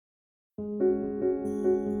Welcome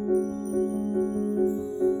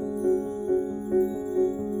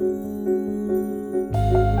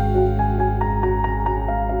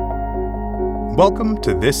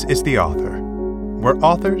to This is the Author, where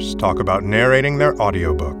authors talk about narrating their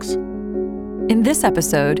audiobooks. In this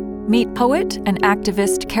episode, meet poet and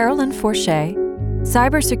activist Carolyn Forché,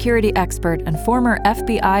 cybersecurity expert and former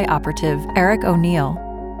FBI operative Eric O'Neill,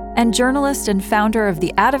 and journalist and founder of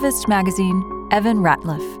the Atavist magazine, Evan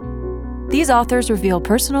Ratliff. These authors reveal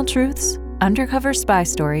personal truths, undercover spy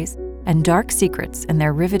stories, and dark secrets in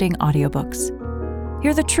their riveting audiobooks.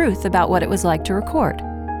 Hear the truth about what it was like to record,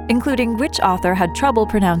 including which author had trouble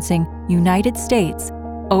pronouncing United States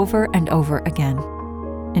over and over again.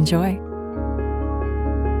 Enjoy.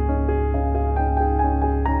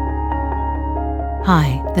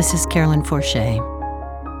 Hi, this is Carolyn Forché.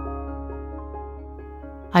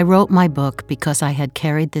 I wrote my book because I had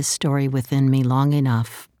carried this story within me long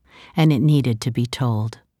enough, and it needed to be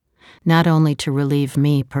told. Not only to relieve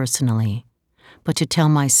me personally, but to tell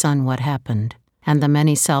my son what happened, and the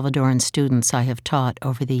many Salvadoran students I have taught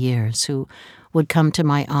over the years who would come to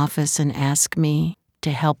my office and ask me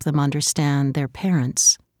to help them understand their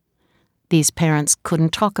parents. These parents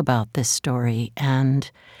couldn't talk about this story, and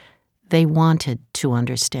they wanted to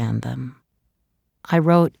understand them. I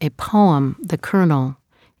wrote a poem, The Colonel,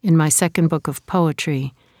 in my second book of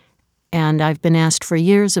poetry, and I've been asked for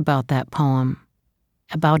years about that poem,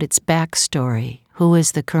 about its backstory. Who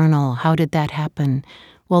is the Colonel? How did that happen?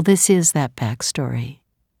 Well, this is that backstory.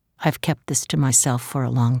 I've kept this to myself for a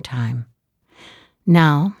long time.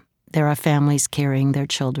 Now, there are families carrying their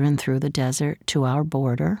children through the desert to our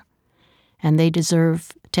border, and they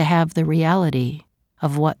deserve to have the reality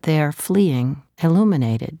of what they're fleeing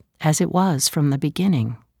illuminated, as it was from the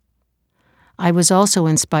beginning. I was also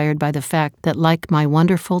inspired by the fact that, like my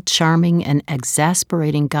wonderful, charming, and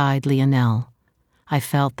exasperating guide, Lionel, I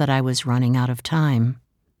felt that I was running out of time.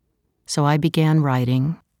 So I began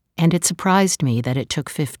writing, and it surprised me that it took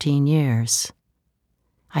 15 years.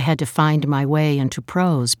 I had to find my way into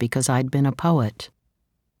prose because I'd been a poet.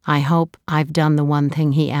 I hope I've done the one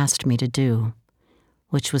thing he asked me to do,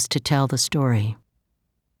 which was to tell the story.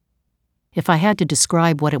 If I had to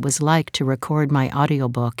describe what it was like to record my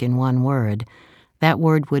audiobook in one word, that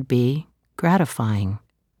word would be gratifying.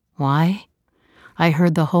 Why? I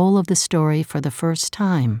heard the whole of the story for the first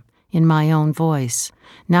time, in my own voice,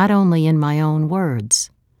 not only in my own words.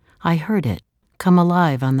 I heard it come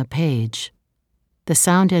alive on the page. The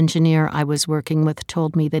sound engineer I was working with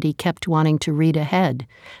told me that he kept wanting to read ahead,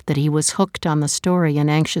 that he was hooked on the story and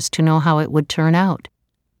anxious to know how it would turn out.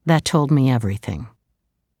 That told me everything.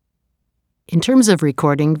 In terms of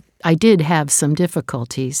recording, I did have some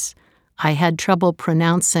difficulties. I had trouble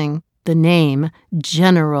pronouncing the name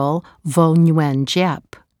General Vo Nguyen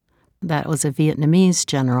Giap. That was a Vietnamese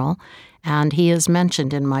general, and he is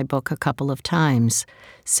mentioned in my book a couple of times.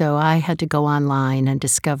 So I had to go online and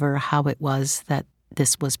discover how it was that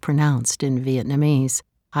this was pronounced in Vietnamese.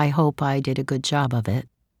 I hope I did a good job of it.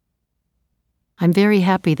 I'm very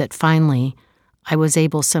happy that finally I was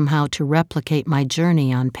able somehow to replicate my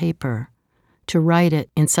journey on paper, to write it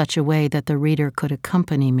in such a way that the reader could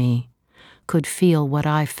accompany me, could feel what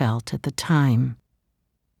I felt at the time.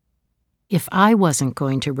 If I wasn't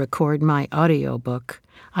going to record my audiobook,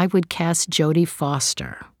 I would cast Jodie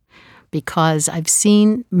Foster, because I've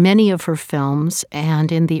seen many of her films,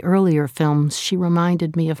 and in the earlier films, she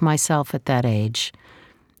reminded me of myself at that age.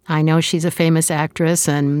 I know she's a famous actress,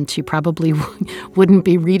 and she probably wouldn't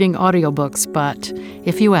be reading audiobooks, but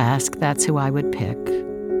if you ask, that's who I would pick.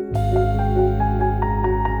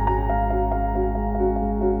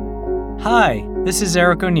 Hi, this is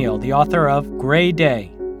Eric O'Neill, the author of Gray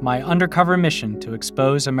Day, my undercover mission to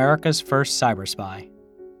expose America's first cyber spy.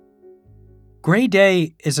 Gray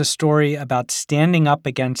Day is a story about standing up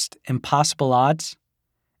against impossible odds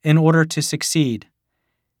in order to succeed.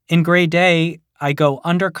 In Gray Day, I go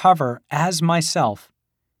undercover as myself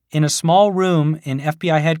in a small room in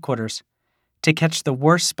FBI headquarters to catch the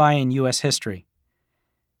worst spy in U.S. history.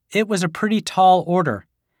 It was a pretty tall order,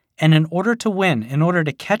 and in order to win, in order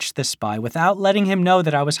to catch this spy without letting him know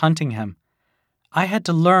that I was hunting him, I had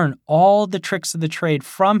to learn all the tricks of the trade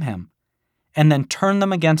from him and then turn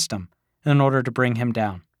them against him in order to bring him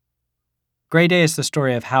down. Gray Day is the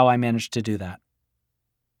story of how I managed to do that.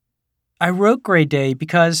 I wrote Gray Day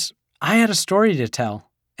because I had a story to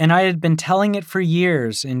tell, and I had been telling it for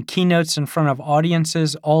years in keynotes in front of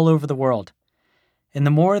audiences all over the world. And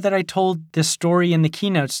the more that I told this story in the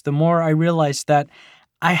keynotes, the more I realized that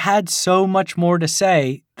I had so much more to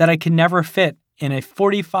say that I could never fit in a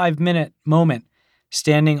 45-minute moment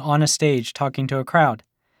standing on a stage talking to a crowd.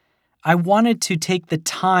 I wanted to take the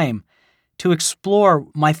time to explore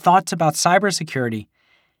my thoughts about cybersecurity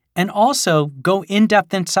and also go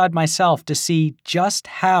in-depth inside myself to see just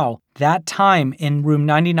how that time in room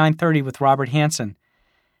 9930 with Robert Hansen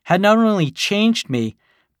had not only changed me,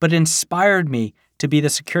 but inspired me to be the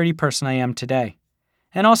security person I am today,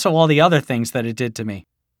 and also all the other things that it did to me.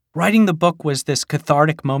 Writing the book was this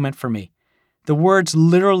cathartic moment for me. The words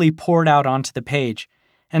literally poured out onto the page,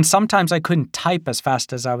 and sometimes I couldn't type as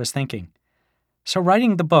fast as I was thinking. So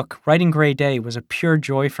writing the book, writing Gray Day, was a pure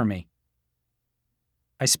joy for me.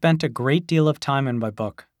 I spent a great deal of time in my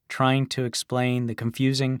book trying to explain the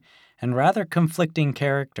confusing and rather conflicting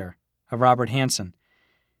character of Robert Hansen.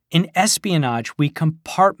 In espionage, we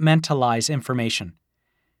compartmentalize information.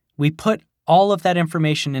 We put all of that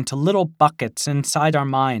information into little buckets inside our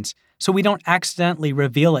minds so we don't accidentally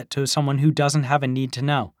reveal it to someone who doesn't have a need to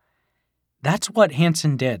know. That's what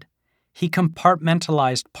Hansen did. He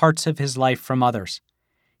compartmentalized parts of his life from others.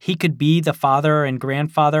 He could be the father and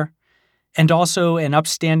grandfather, and also an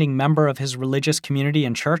upstanding member of his religious community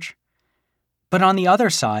and church. But on the other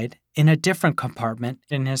side, in a different compartment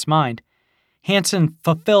in his mind, Hansen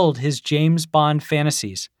fulfilled his James Bond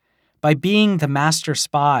fantasies by being the master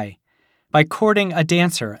spy, by courting a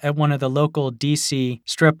dancer at one of the local D.C.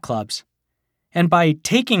 strip clubs, and by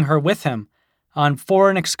taking her with him on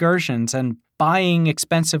foreign excursions and buying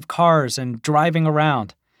expensive cars and driving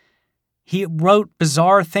around. He wrote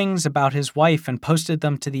bizarre things about his wife and posted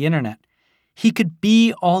them to the internet. He could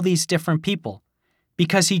be all these different people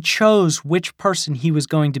because he chose which person he was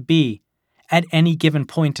going to be at any given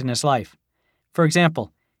point in his life. For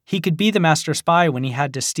example, he could be the master spy when he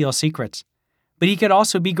had to steal secrets, but he could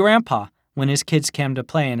also be grandpa when his kids came to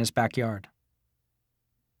play in his backyard.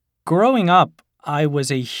 Growing up, I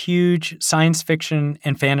was a huge science fiction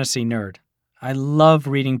and fantasy nerd. I love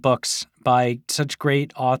reading books by such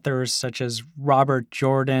great authors such as Robert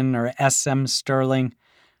Jordan or S.M. Sterling,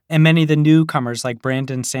 and many of the newcomers like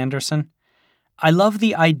Brandon Sanderson. I love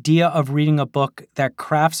the idea of reading a book that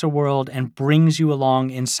crafts a world and brings you along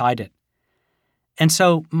inside it. And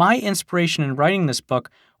so my inspiration in writing this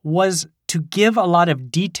book was to give a lot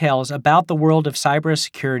of details about the world of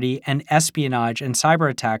cybersecurity and espionage and cyber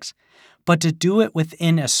attacks, but to do it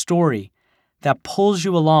within a story that pulls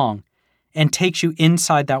you along and takes you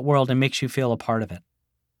inside that world and makes you feel a part of it.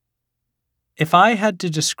 If I had to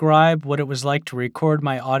describe what it was like to record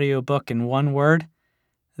my audiobook in one word,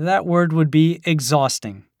 that word would be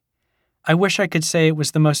exhausting. I wish I could say it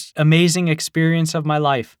was the most amazing experience of my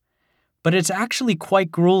life, but it's actually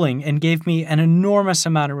quite grueling and gave me an enormous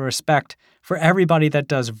amount of respect for everybody that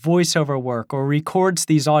does voiceover work or records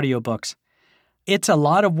these audiobooks. It's a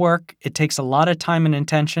lot of work, it takes a lot of time and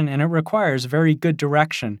attention, and it requires very good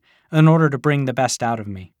direction in order to bring the best out of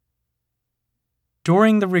me.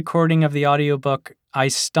 During the recording of the audiobook, I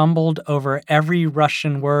stumbled over every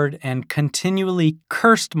Russian word and continually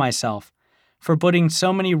cursed myself for putting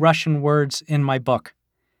so many Russian words in my book.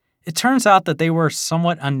 It turns out that they were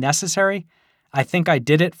somewhat unnecessary. I think I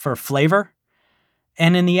did it for flavor.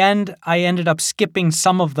 And in the end, I ended up skipping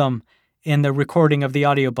some of them in the recording of the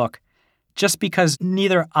audiobook, just because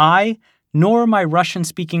neither I nor my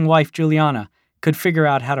Russian-speaking wife, Juliana, could figure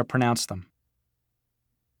out how to pronounce them.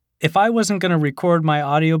 If I wasn't going to record my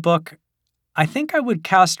audiobook, I think I would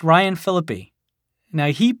cast Ryan Phillippe. Now,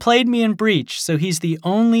 he played me in Breach, so he's the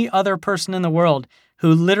only other person in the world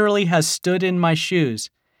who literally has stood in my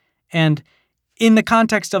shoes and, in the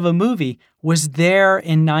context of a movie, was there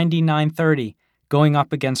in 9930 going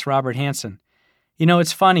up against Robert Hansen. You know,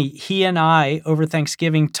 it's funny, he and I, over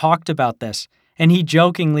Thanksgiving, talked about this, and he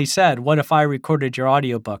jokingly said, "What if I recorded your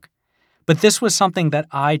audiobook?" But this was something that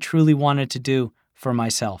I truly wanted to do for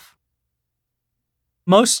myself.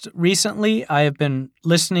 Most recently, I have been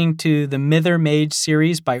listening to the Mither Mage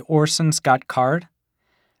series by Orson Scott Card.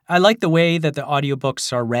 I like the way that the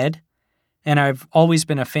audiobooks are read, and I've always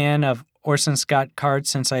been a fan of Orson Scott Card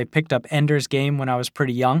since I picked up Ender's Game when I was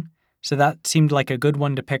pretty young, so that seemed like a good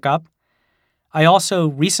one to pick up. I also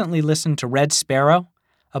recently listened to Red Sparrow,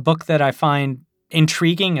 a book that I find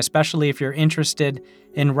intriguing, especially if you're interested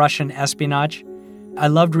in Russian espionage. I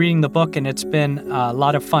loved reading the book, and it's been a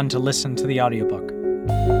lot of fun to listen to the audiobook.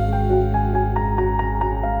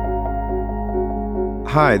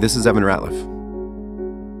 Hi, this is Evan Ratliff.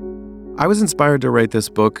 I was inspired to write this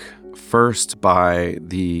book first by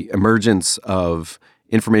the emergence of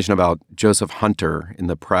information about Joseph Hunter in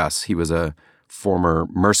the press. He was a former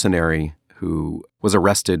mercenary who was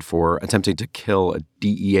arrested for attempting to kill a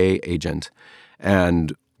DEA agent.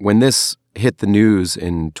 And when this hit the news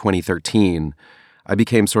in 2013, I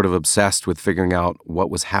became sort of obsessed with figuring out what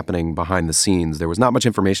was happening behind the scenes. There was not much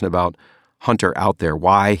information about Hunter out there,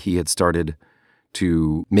 why he had started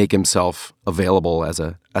to make himself available as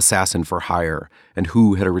an assassin for hire, and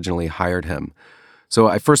who had originally hired him. So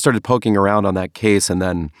I first started poking around on that case, and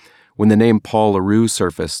then when the name Paul LaRue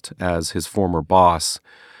surfaced as his former boss,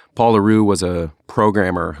 Paul LaRue was a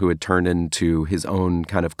programmer who had turned into his own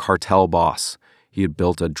kind of cartel boss. He had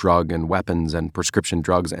built a drug and weapons and prescription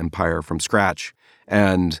drugs empire from scratch.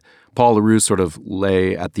 And Paul LaRue sort of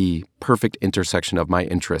lay at the perfect intersection of my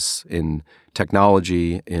interests in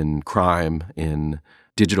technology, in crime, in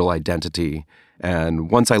digital identity. And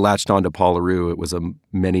once I latched on to Paul LaRue, it was a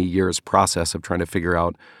many years process of trying to figure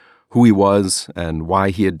out who he was and why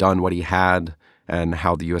he had done what he had and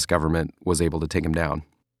how the U.S. government was able to take him down.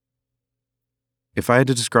 If I had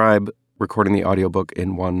to describe recording the audiobook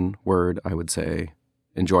in one word, I would say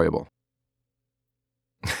enjoyable.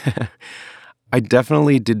 I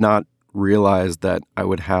definitely did not realize that I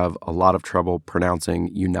would have a lot of trouble pronouncing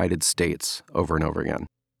United States over and over again.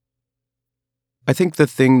 I think the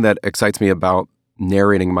thing that excites me about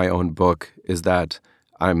narrating my own book is that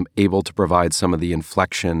I'm able to provide some of the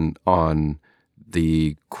inflection on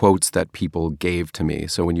the quotes that people gave to me.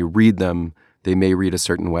 So when you read them, they may read a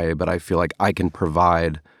certain way, but I feel like I can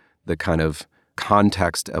provide the kind of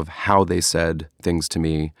context of how they said things to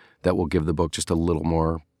me that will give the book just a little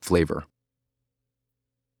more flavor.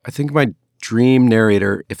 I think my dream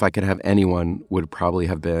narrator, if I could have anyone, would probably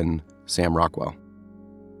have been Sam Rockwell.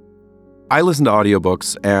 I listen to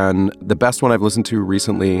audiobooks, and the best one I've listened to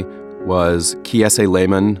recently was Kiese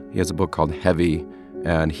Lehman. He has a book called Heavy,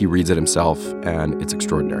 and he reads it himself, and it's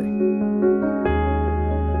extraordinary.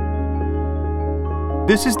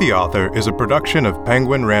 This is the Author is a production of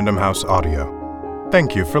Penguin Random House Audio.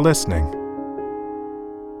 Thank you for listening.